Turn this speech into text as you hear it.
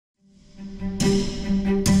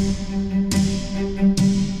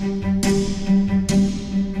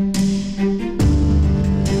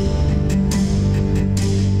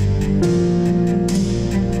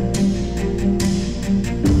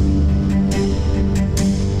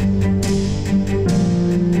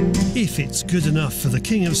If it's good enough for the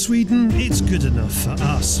King of Sweden, it's good enough for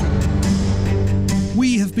us.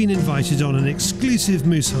 We have been invited on an exclusive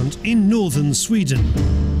moose hunt in northern Sweden.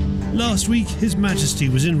 Last week, His Majesty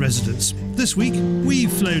was in residence. This week,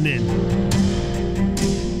 we've flown in.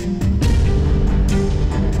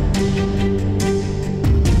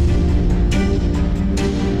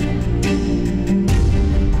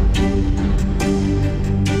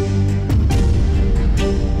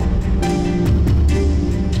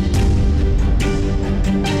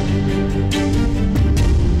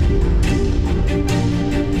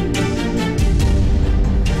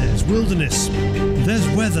 Wilderness. There's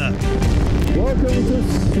weather. Welcome to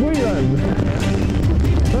Sweden.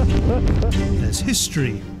 There's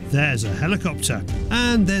history. There's a helicopter.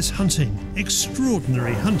 And there's hunting.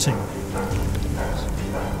 Extraordinary hunting.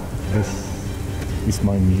 This is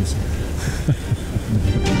my music.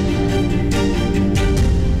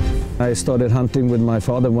 I started hunting with my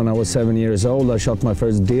father when I was 7 years old. I shot my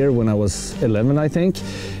first deer when I was 11, I think.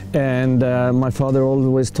 And my father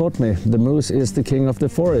always taught me, the moose is the king of the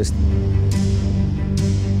forest.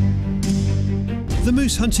 The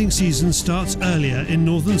moose hunting season starts earlier in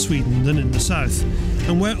northern Sweden than in the south,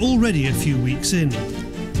 and we're already a few weeks in.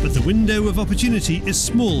 But the window of opportunity is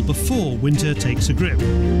small before winter takes a grip.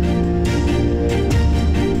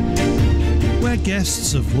 We're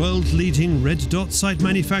guests of world-leading red dot sight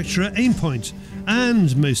manufacturer Aimpoint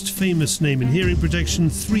and most famous name in hearing protection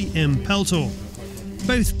 3M Peltor.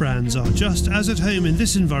 Both brands are just as at home in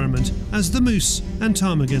this environment as the moose and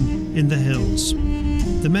ptarmigan in the hills.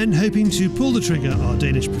 The men hoping to pull the trigger are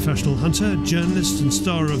Danish professional hunter, journalist and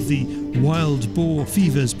star of the Wild Boar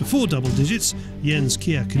Fevers Before Double Digits, Jens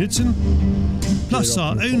Kier Knudsen, plus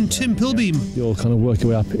our own Tim Pilbeam. You'll kind of work your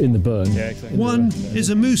way up in the burn. Yeah, exactly. One is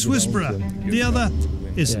a moose whisperer, the other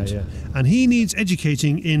isn't. And he needs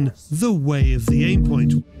educating in the way of the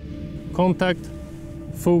Aimpoint. Contact,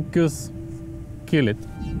 focus, kill it.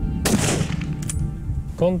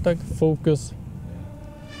 Contact, focus,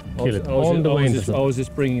 kill it. I was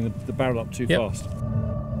just bringing the barrel up too fast.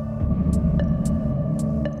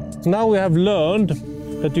 So now we have learned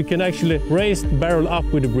that you can actually raise the barrel up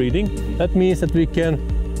with the breathing. That means that we can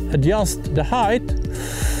adjust the height.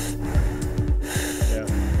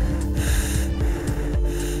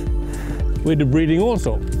 With the breathing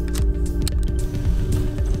also.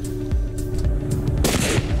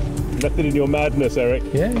 Method in your madness, Eric.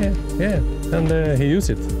 Yeah. And he used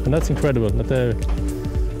it, and that's incredible. That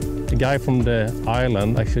the guy from the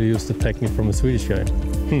island actually used the technique from a Swedish guy.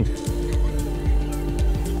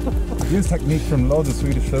 I've used technique from loads of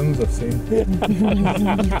Swedish films I've seen.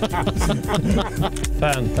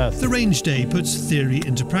 Fantastic. The range day puts theory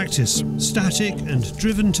into practice. Static and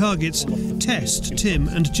driven targets test Tim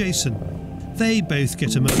and Jason. They both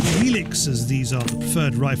get a Merkel Helix, as these are the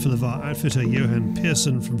preferred rifle of our outfitter Johan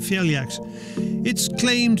Persson from Fjälljakt. It's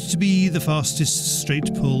claimed to be the fastest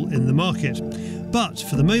straight pull in the market. But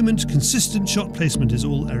for the moment, consistent shot placement is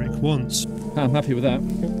all Eric wants. I'm happy with that.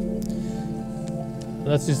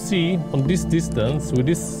 As you see, on this distance, with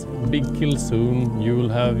this big kill zone, you will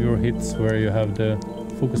have your hits where you have the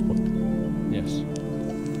focus point. Yes.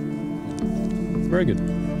 Very good.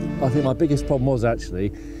 I think my biggest problem was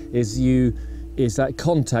actually is that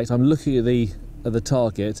contact. I'm looking at the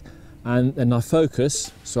target, and I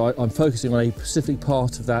focus. So I'm focusing on a specific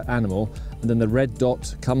part of that animal, and then the red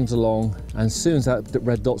dot comes along, and as soon as that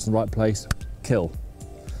red dot's in the right place, kill.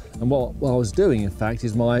 And what I was doing, in fact,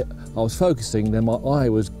 is I was focusing, then my eye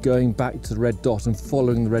was going back to the red dot and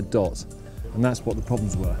following the red dot, and that's what the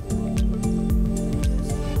problems were.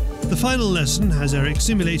 The final lesson has Eric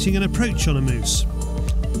simulating an approach on a moose.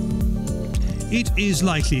 It is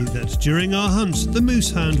likely that during our hunt, the moose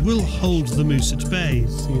hound will hold the moose at bay.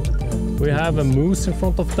 We have a moose in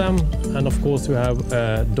front of them, and of course we have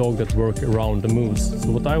a dog that works around the moose.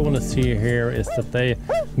 So what I want to see here is that the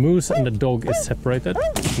moose and the dog is separated.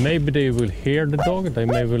 Maybe they will hear the dog, they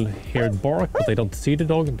may will hear it bark, but they don't see the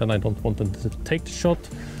dog. Then I don't want them to take the shot.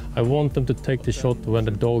 I want them to take the shot when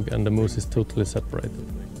the dog and the moose is totally separated.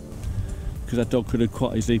 Because that dog could have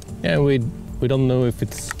quite easily... Yeah, we don't know if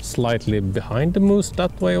it's slightly behind the moose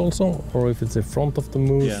that way also, or if it's in front of the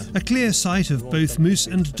moose. Yeah. A clear sight of both moose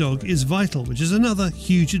and dog is vital, which is another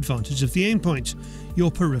huge advantage of the Aimpoint,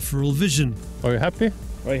 your peripheral vision. Are you happy?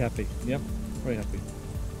 Very happy, yeah, very happy.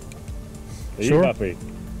 Are you happy?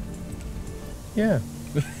 Yeah,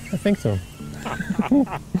 I think so.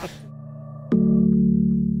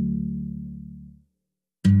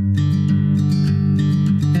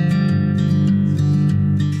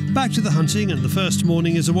 Back to the hunting, and the first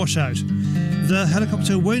morning is a washout. The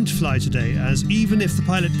helicopter won't fly today, as even if the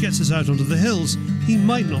pilot gets us out onto the hills, he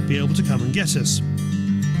might not be able to come and get us.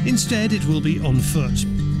 Instead, it will be on foot.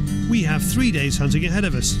 We have 3 days hunting ahead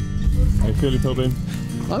of us. How you feeling, Pilbeam?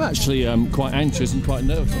 I'm actually quite anxious and quite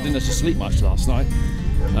nervous. I didn't actually sleep much last night.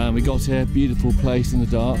 We got here, beautiful place in the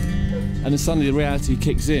dark, and then suddenly the reality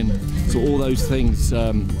kicks in. So all those things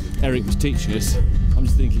Eric was teaching us, I'm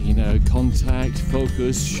just thinking, you know, contact,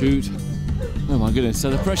 focus, shoot. Oh my goodness, so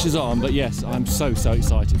the pressure's on, but yes, I'm so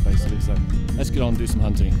excited basically. So let's get on and do some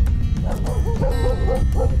hunting.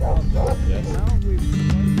 Yes.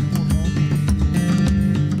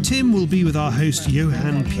 Tim will be with our host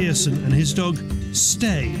Johan Pearson and his dog,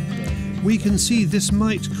 Stay. We can see this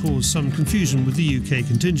might cause some confusion with the UK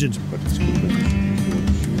contingent.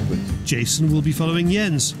 Jason will be following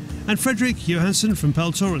Jens, and Frederick Johansson from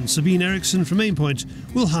Peltor and Sabine Eriksson from Aimpoint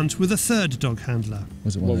will hunt with a third dog handler.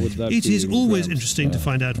 It is always interesting to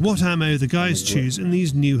find out what ammo the guys choose in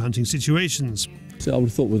these new hunting situations. So I would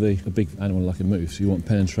have thought with a big animal like a moose, you want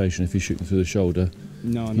penetration if you shoot them through the shoulder.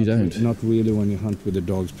 No, you don't. Not really when you hunt with the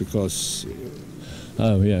dogs, because...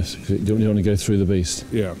 Oh yes, you don't want to go through the beast.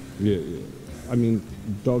 Yeah. I mean,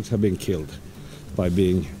 dogs have been killed by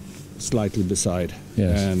being slightly beside.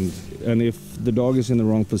 Yes. And if the dog is in the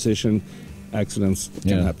wrong position, accidents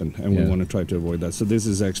can happen, and we want to try to avoid that. So this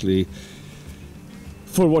is actually,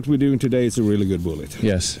 for what we're doing today, it's a really good bullet.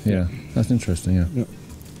 Yes, yeah. That's interesting, yeah.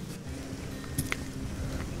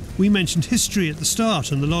 We mentioned history at the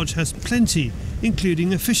start, and the lodge has plenty,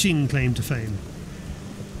 including a fishing claim to fame.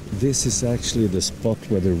 This is actually the spot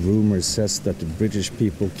where the rumor says that the British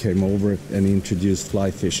people came over and introduced fly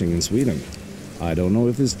fishing in Sweden. I don't know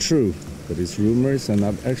if it's true, but it's rumors, and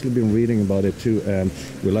I've actually been reading about it too, and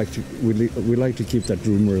we like to keep that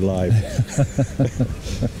rumor alive.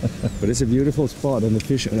 But it's a beautiful spot, and the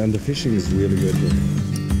fishing is really good here.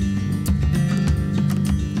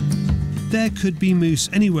 There could be moose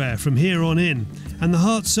anywhere from here on in, and the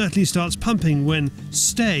heart certainly starts pumping when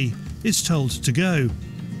Stay is told to go.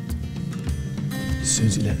 As soon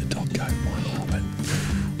as he let the dog go, my heart went.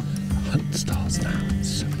 The hunt starts now. It's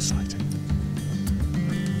so exciting.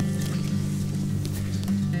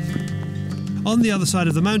 On the other side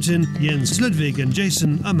of the mountain, Jens, Ludwig and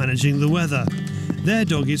Jason are managing the weather. Their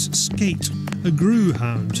dog is Skate, a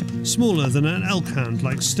greyhound, smaller than an elkhound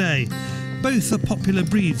like Stay. Both are popular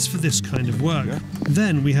breeds for this kind of work.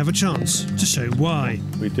 Then we have a chance to show why.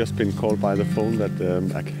 We've just been called by the phone that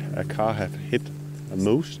a car had hit a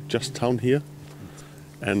moose just down here.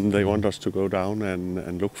 And they want us to go down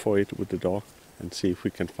and look for it with the dog and see if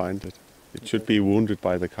we can find it. It should be wounded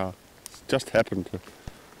by the car. It just happened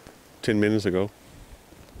 10 minutes ago.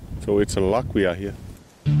 So it's a luck we are here.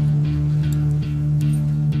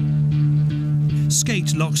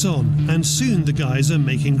 Skate locks on, and soon the guys are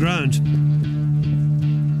making ground.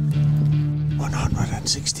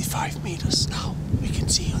 165 meters now, we can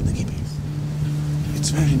see on the gibbet. It's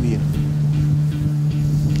very near.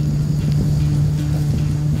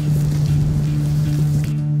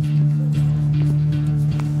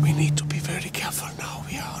 We need to be very careful now,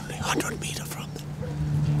 we are only 100 meters from them.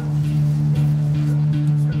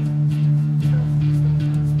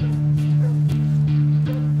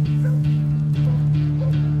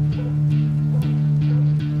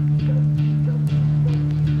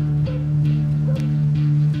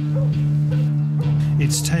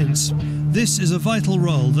 It's tense. This is a vital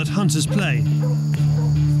role that hunters play.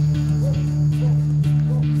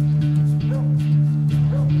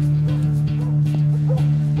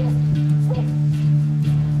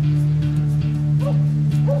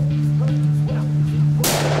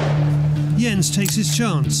 Jens takes his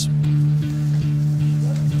chance.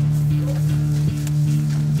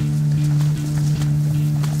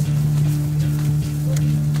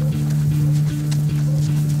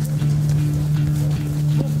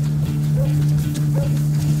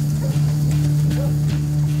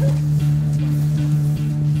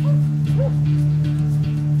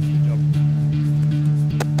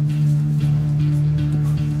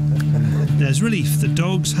 There's relief that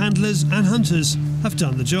dogs, handlers and hunters have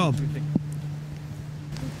done the job.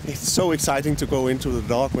 It's so exciting to go into the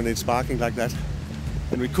dog when it's barking like that.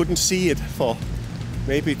 And we couldn't see it for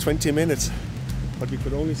maybe 20 minutes, but we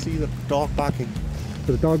could only see the dog barking.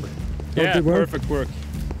 The dog? Yeah, perfect work.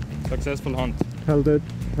 Successful hunt. Held it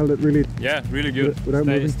really? Yeah, really good.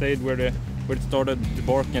 Stayed where it started to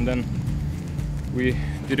bark, and then we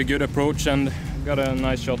did a good approach and got a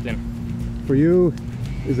nice shot in. For you,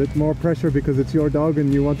 is it more pressure because it's your dog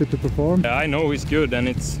and you want it to perform? Yeah, I know he's good, and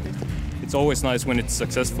it's always nice when it's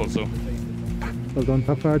successful. So. Well done.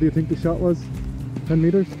 How far do you think the shot was? 10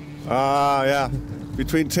 meters? Yeah.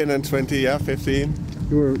 Between 10 and 20, yeah, 15.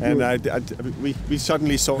 We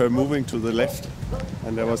suddenly saw her moving to the left,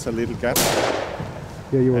 and there was a little gap.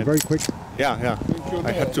 Yeah, you were very quick. Yeah.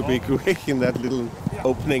 I had to be quick in that little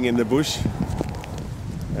opening in the bush.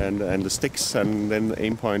 And the sticks, and then the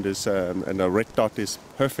Aimpoint is, and a red dot is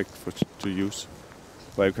perfect to use,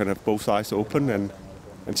 where you can have both eyes open and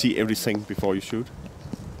see everything before you shoot.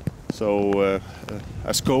 So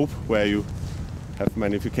a scope where you have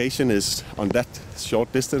magnification is on that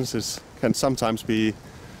short distance can sometimes be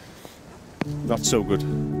not so good.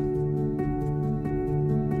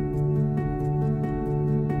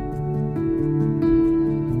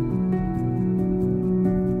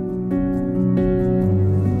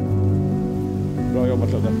 Bra jobbat,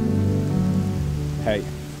 Ludde. Hey.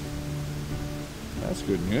 That's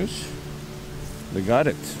good news. They got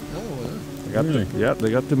it.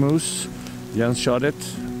 They got the moose. Jens shot it,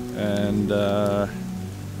 and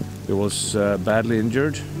it was badly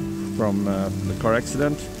injured from the car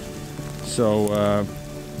accident. So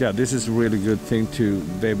this is a really good thing to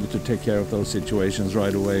be able to take care of those situations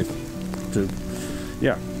right away. To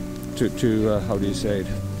how do you say it?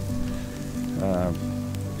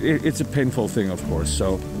 It's a painful thing, of course.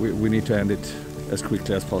 So we need to end it as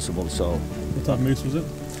quickly as possible. So. What type of moose was it?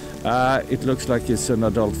 It looks like it's an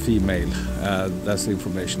adult female. That's the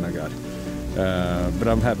information I got. But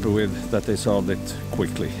I'm happy with that they solved it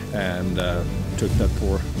quickly and took that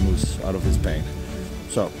poor moose out of his pain.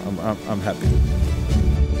 So I'm happy.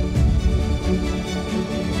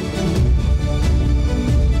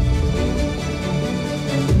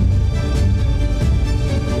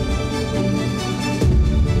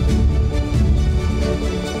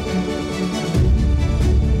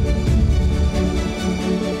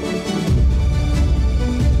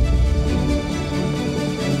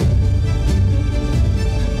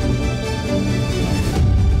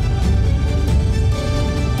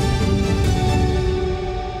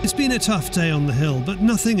 It's been a tough day on the hill, but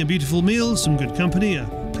nothing a beautiful meal, some good company, a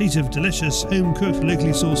plate of delicious home-cooked,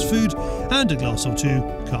 locally sourced food, and a glass or two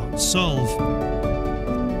can't solve.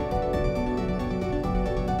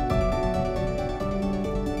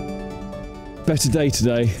 Better day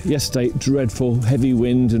today. Yesterday, dreadful, heavy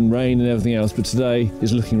wind and rain and everything else, but today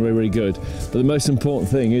is looking really, really good. But the most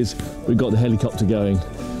important thing is we've got the helicopter going.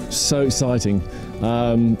 So exciting.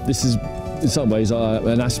 This is, in some ways,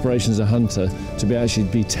 an aspiration as a hunter to actually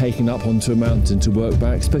be taken up onto a mountain to work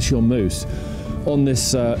back, especially on moose. On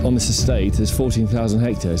this estate, there's 14,000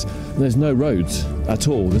 hectares, and there's no roads at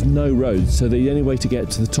all. There's no roads, so the only way to get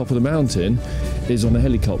to the top of the mountain is on a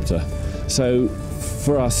helicopter. So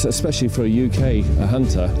for us, especially for a UK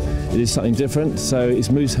hunter, it is something different. So it's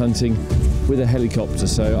moose hunting with a helicopter.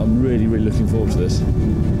 So I'm really, really looking forward to this.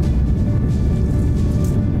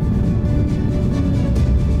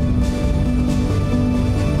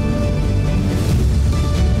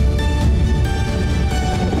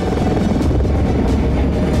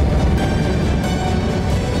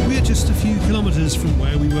 From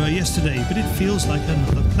where we were yesterday, but it feels like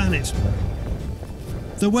another planet.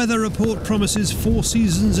 The weather report promises 4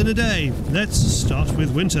 seasons in a day. Let's start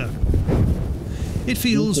with winter. It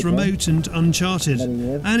feels remote and uncharted,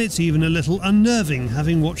 and it's even a little unnerving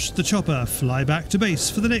having watched the chopper fly back to base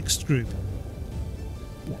for the next group.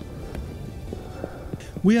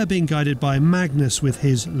 We are being guided by Magnus with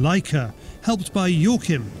his Leica, helped by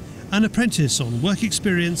Joachim, an apprentice on work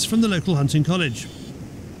experience from the local hunting college.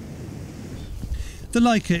 The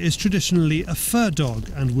Leica is traditionally a fur dog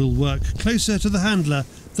and will work closer to the handler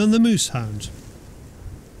than the moose hound.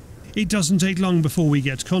 It doesn't take long before we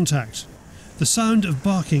get contact. The sound of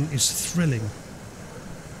barking is thrilling.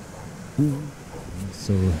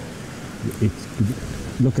 So,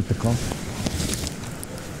 look at the calf.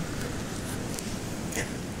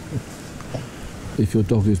 If your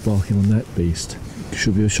dog is barking on that beast,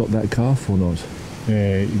 should we have shot that calf or not?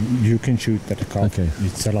 You can shoot that calf. Okay.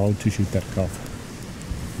 It's allowed to shoot that calf.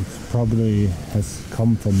 It probably has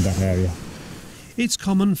come from that area. It's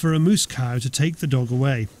common for a moose cow to take the dog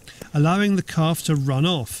away, allowing the calf to run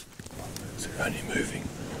off. So you're only moving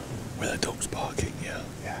where the dog's barking, yeah?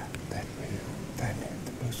 Yeah, then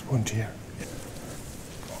the moose won't hear.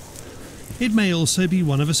 It may also be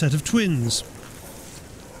one of a set of twins.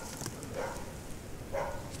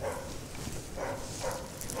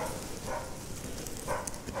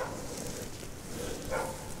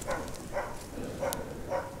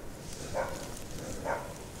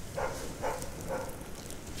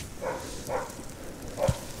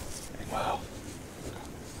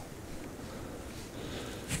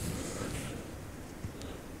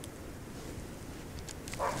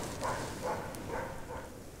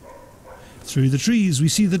 Through the trees we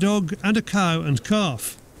see the dog and a cow and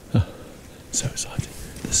calf. So exciting.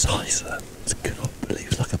 The size of them, I cannot believe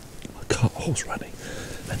it's like a horse running,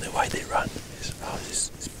 and the way they run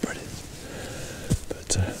is it's brilliant.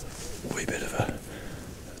 But a wee bit of a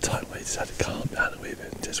time where he decided to calm down a wee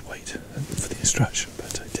bit and just wait for the instruction,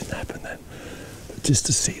 but it didn't happen then. But just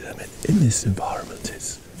to see them in this environment,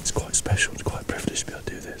 it's quite special. It's quite a privilege to be able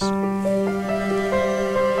to do this.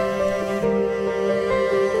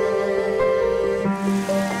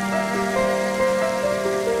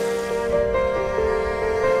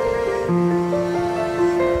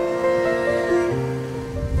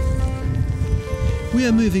 We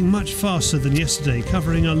are moving much faster than yesterday,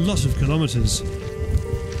 covering a lot of kilometres.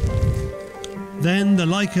 Then the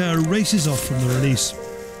Leica races off from the release.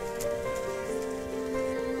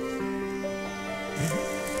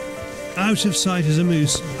 Out of sight is a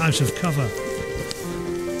moose, out of cover.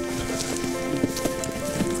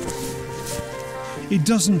 It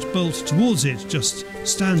doesn't bolt towards it, just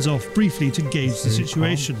stands off briefly to gauge the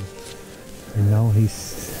situation. And now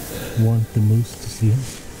he's want the moose to see him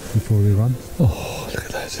before we run. Oh, look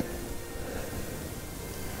at that.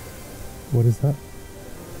 What is that?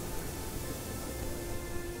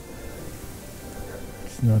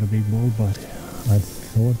 It's not a big bull, but I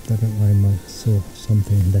thought that I might saw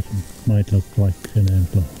something that might look like an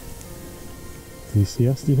antler. Do you see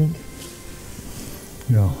us, do you think?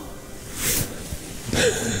 No.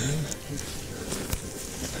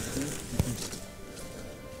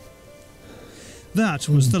 That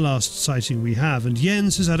was the last sighting we have, and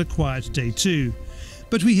Jens has had a quiet day too.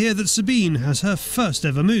 But we hear that Sabine has her first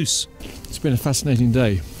ever moose. It's been a fascinating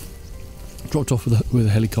day. Dropped off with a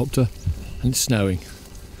helicopter, and it's snowing.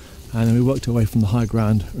 And then we worked our way from the high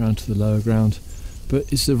ground around to the lower ground.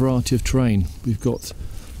 But it's a variety of terrain. We've got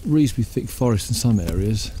reasonably thick forest in some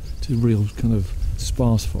areas to real kind of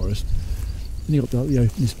sparse forest. And you've got the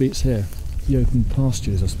open bits here, the open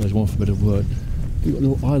pastures, I suppose, one for a better word. You've got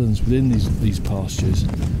little islands within these pastures.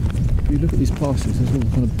 If you look at these pastures, there's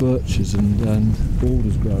all kind of birches and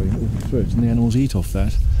alders growing all through it, and the animals eat off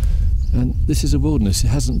that. And this is a wilderness. It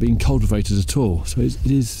hasn't been cultivated at all, so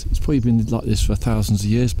it's probably been like this for thousands of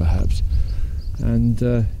years, perhaps. And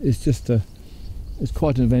it's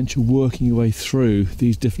quite an adventure working your way through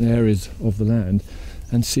these different areas of the land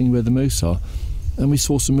and seeing where the moose are. And we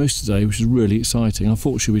saw some moose today, which is really exciting.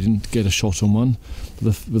 Unfortunately, we didn't get a shot on one.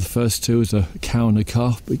 With the first two was a cow and a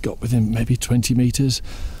calf, but we got within maybe 20 metres.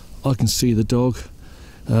 I can see the dog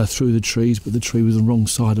through the trees, but the tree was on the wrong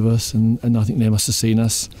side of us, and I think they must have seen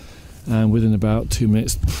us. And within about 2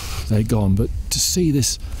 minutes, they're gone. But to see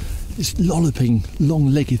this lolloping,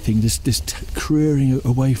 long-legged thing, this careering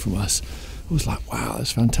away from us, it was like, wow,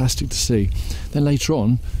 that's fantastic to see. Then later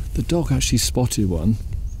on, the dog actually spotted one.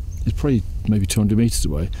 It's probably maybe 200 metres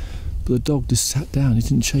away, but the dog just sat down. He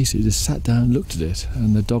didn't chase it, he just sat down and looked at it,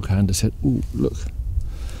 and the dog handler said, "Oh, look."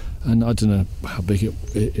 And I don't know how big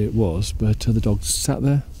it was, but the dog sat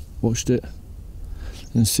there, watched it,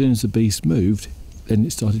 and as soon as the beast moved, then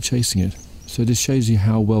it started chasing it. So this shows you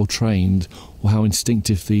how well trained or how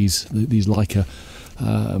instinctive these Leica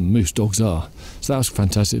moose dogs are. So that was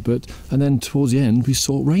fantastic. And then towards the end, we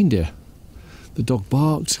saw reindeer. The dog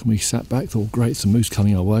barked, and we sat back, thought, great, some moose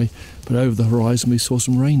coming our way. But over the horizon, we saw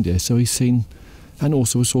some reindeer. So he's seen, and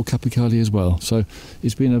also we saw capercaillie as well. So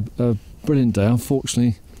it's been a brilliant day.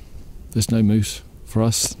 Unfortunately, there's no moose for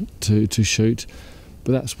us to shoot,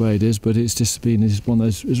 but that's where it is. But it's just been one of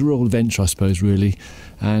those, it's a real adventure, I suppose, really.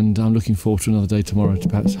 And I'm looking forward to another day tomorrow to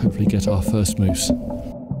perhaps hopefully get our first moose.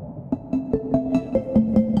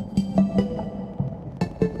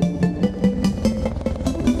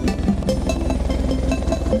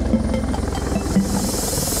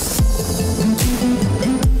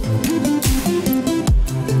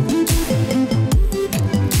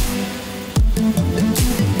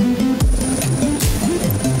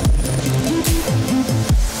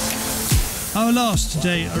 Our last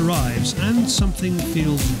day arrives and something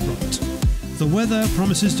feels right. The weather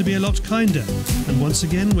promises to be a lot kinder, and once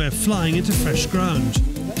again we're flying into fresh ground.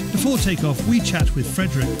 Before takeoff we chat with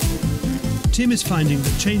Frederick. Tim is finding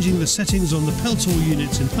that changing the settings on the Peltor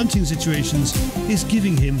units in hunting situations is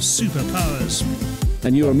giving him superpowers.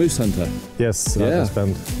 And you're a moose hunter? Yes, I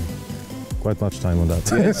spend quite much time on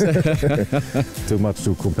that. Yes. Too much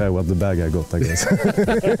to compare with the bag I got, I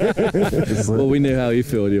guess. Well, we know how you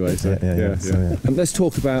feel anyway. So. Yeah. And let's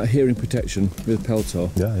talk about hearing protection with Peltor.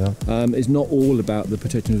 Yeah. It's not all about the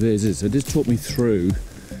protection of ears, is it? So just talk me through,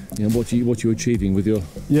 what you're achieving with your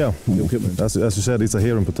equipment. As you said, it's a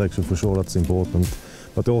hearing protection for sure. That's important,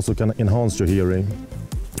 but it also can enhance your hearing.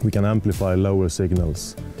 We can amplify lower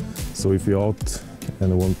signals. So if you're out and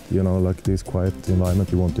you want, you know, like this quiet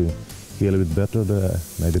environment, you want to hear a little bit better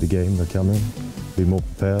maybe the game that come in, be more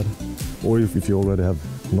prepared. Or if you already have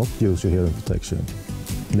not used your hearing protection,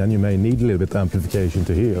 then you may need a little bit amplification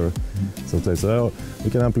to hear. So they say, oh, we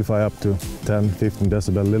can amplify up to 10, 15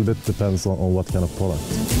 decibel, a little bit depends on what kind of product.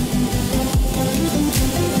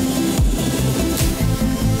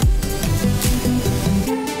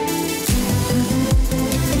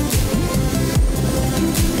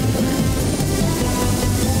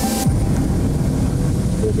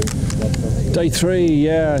 Day 3,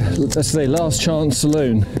 yeah, that's the last chance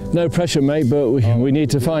saloon. No pressure, mate, but we need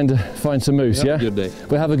to find some moose, yeah? Good day.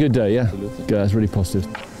 We'll have a good day, yeah? Absolutely. Good, that's really positive.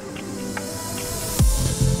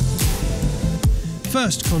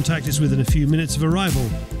 First contact is within a few minutes of arrival.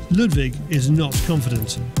 Ludwig is not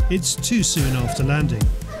confident. It's too soon after landing.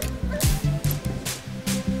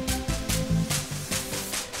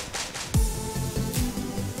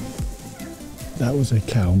 That was a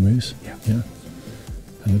cow moose. Yeah.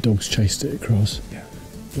 And the dogs chased it across. Yeah.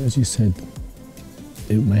 But as you said,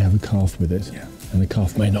 it may have a calf with it. Yeah. And the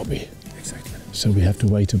calf may not be. Exactly. So we have to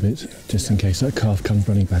wait a bit, just in case that calf comes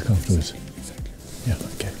running back afterwards. Exactly. Yeah,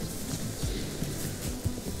 okay.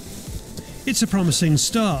 It's a promising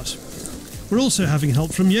start. We're also having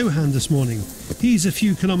help from Johan this morning. He's a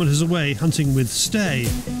few kilometres away hunting with Stay.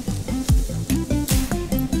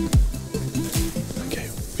 Okay,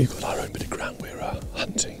 we've got our own bit of ground we're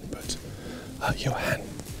hunting, but Johan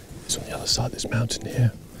is on the other side of this mountain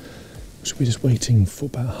here. So we're just waiting for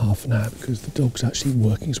about half an hour because the dog's actually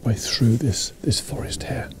working his way through this forest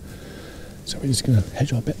here. So we're just going to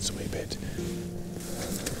hedge our bets a wee bit.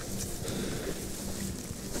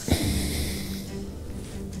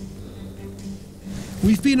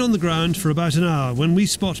 We've been on the ground for about an hour when we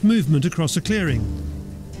spot movement across a clearing.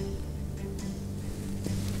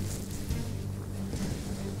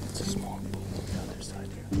 It's a small bull on the other side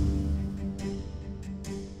here.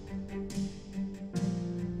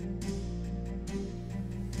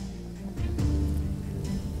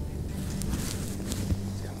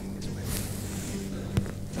 It's coming this way.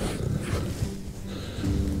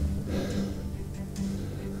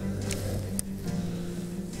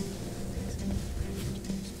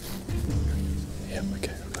 Yeah,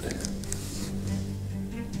 okay, I've got it.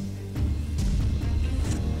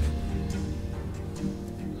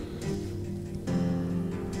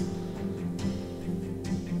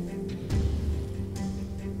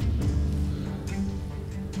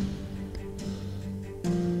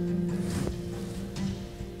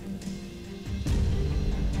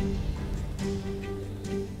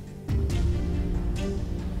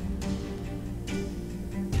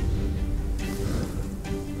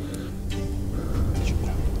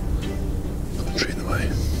 Got a tree in the way.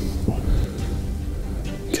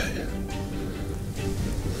 Okay.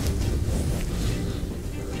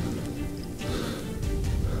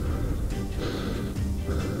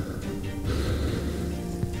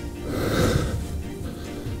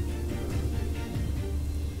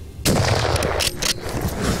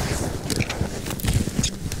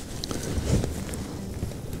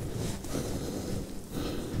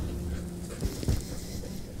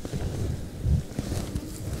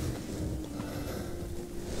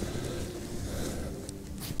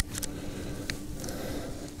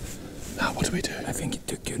 Now what do we do? I think it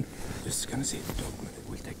took good. Just gonna see if the dog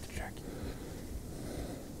will take the track.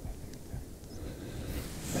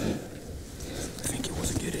 I think it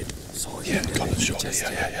was a good hit. Saw it. Yeah, got it short. Just,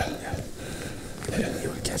 Yeah. He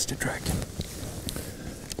will catch the track.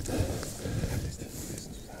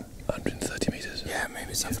 130 meters. Yeah,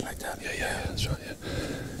 maybe something like that. Yeah, that's right, yeah.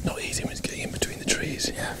 Not easy when it's getting in between the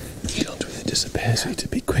trees. Yeah. You can't do it, it disappears, so you have to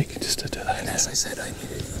be quick just to do that. And as I said, I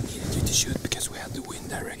needed you to shoot because we had the wind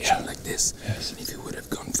direction like this. Yes. And if he would have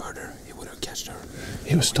gone further, he would have catched her.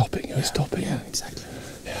 He was stopping, stopping. Yeah, exactly.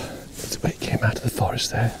 Yeah. That's the way he came out of the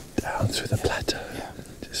forest there, down through the plateau. Yeah.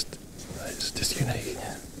 It's just unique.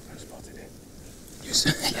 Yeah. I spotted it.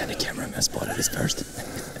 Yeah, the cameraman spotted us first.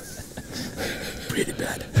 Pretty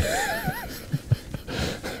bad.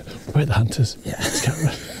 We're the hunters. Yeah. It's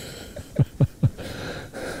camera.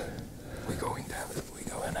 We go and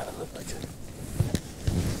have a look.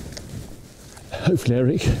 Hopefully,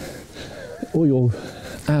 Eric, all your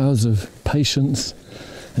hours of patience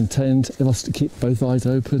and tend of us to keep both eyes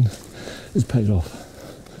open has paid off.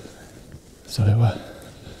 So,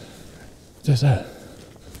 there's that.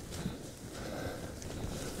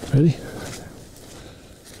 Ready?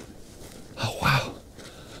 Oh, wow.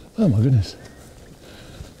 Oh, my goodness.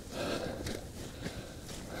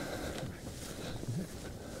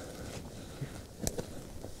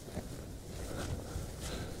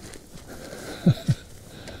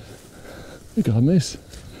 You got a miss.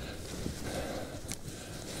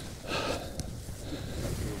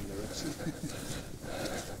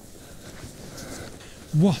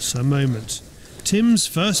 What a moment. Tim's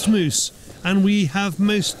first moose, and we have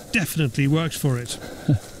most definitely worked for it.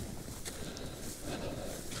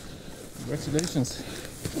 Congratulations.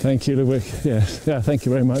 Thank you, Ludwig. Yes, yeah, thank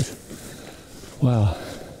you very much. Wow.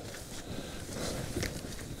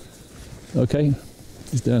 Okay,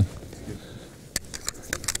 he's done.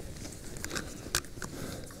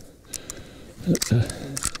 Let's go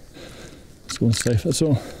and safe, that's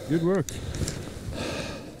all. Good work.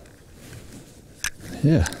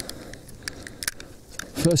 Yeah.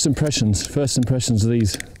 First impressions of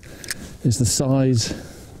these is the size.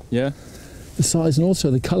 Yeah. The size and also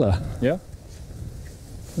the colour. Yeah.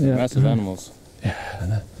 Yeah. Massive animals.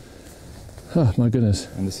 Yeah. Oh my goodness.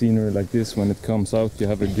 And the scenery like this, when it comes out, you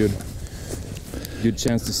have a good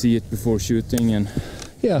chance to see it before shooting, and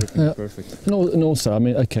yeah, perfect. And also, I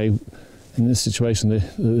mean, okay, in this situation,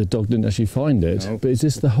 the dog didn't actually find it, no. but it's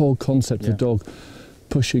just the whole concept of the dog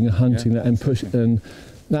pushing and hunting that and pushing, and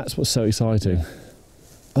that's what's so exciting. Yeah.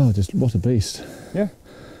 Oh, just what a beast! Yeah.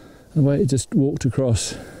 The way it just walked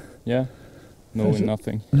across. Yeah. Knowing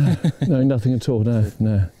nothing. No, knowing nothing at all. No,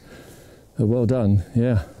 no. Oh, well done.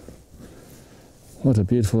 Yeah. What a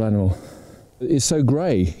beautiful animal. It's so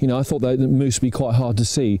grey, you know. I thought that the moose would be quite hard to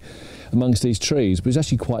see amongst these trees, but it's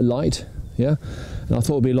actually quite light, yeah. And I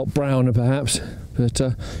thought it'd be a lot browner perhaps, but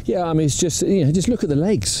yeah. I mean, it's just, you know, just look at the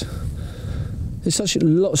legs. It's such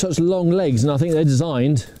long legs, and I think they're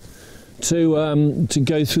designed to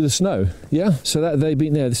go through the snow, yeah. So that they've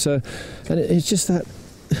been there. So, and it's just that.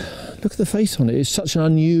 Look at the face on it. It's such an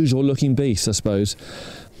unusual looking beast, I suppose.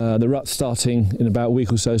 The rut's starting in about a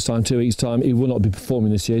week or so's time, 2 weeks' time. He will not be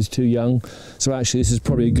performing this year, he's too young. So actually this is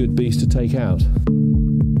probably a good beast to take out.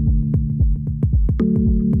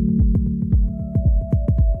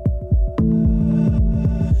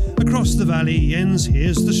 Across the valley, Jens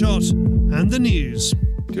hears the shot and the news.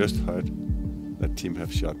 Just heard that team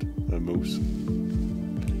have shot a moose.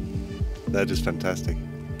 That is fantastic.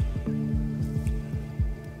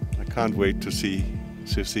 I can't wait to see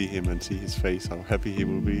him and see his face, how happy he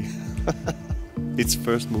will be. It's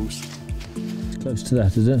first moose. Close to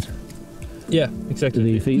that, is it? Yeah,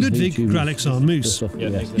 exactly. Ludwig Gralexar moose.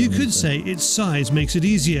 Yeah, You could say its size makes it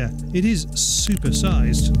easier. It is super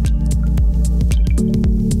sized.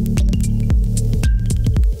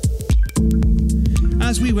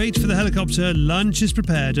 As we wait for the helicopter, lunch is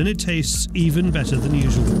prepared and it tastes even better than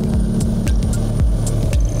usual.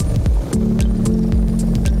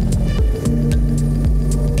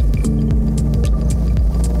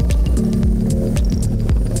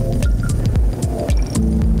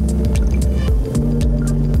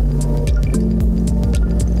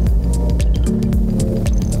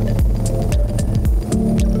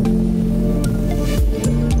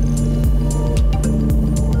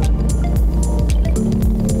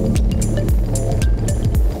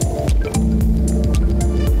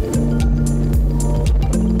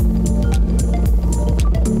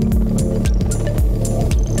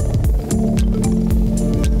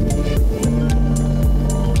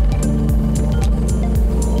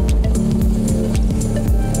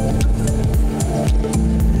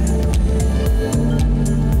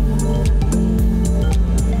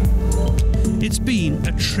 It's been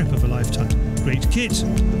a trip of a lifetime. Great kit,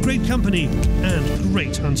 great company, and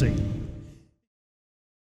great hunting.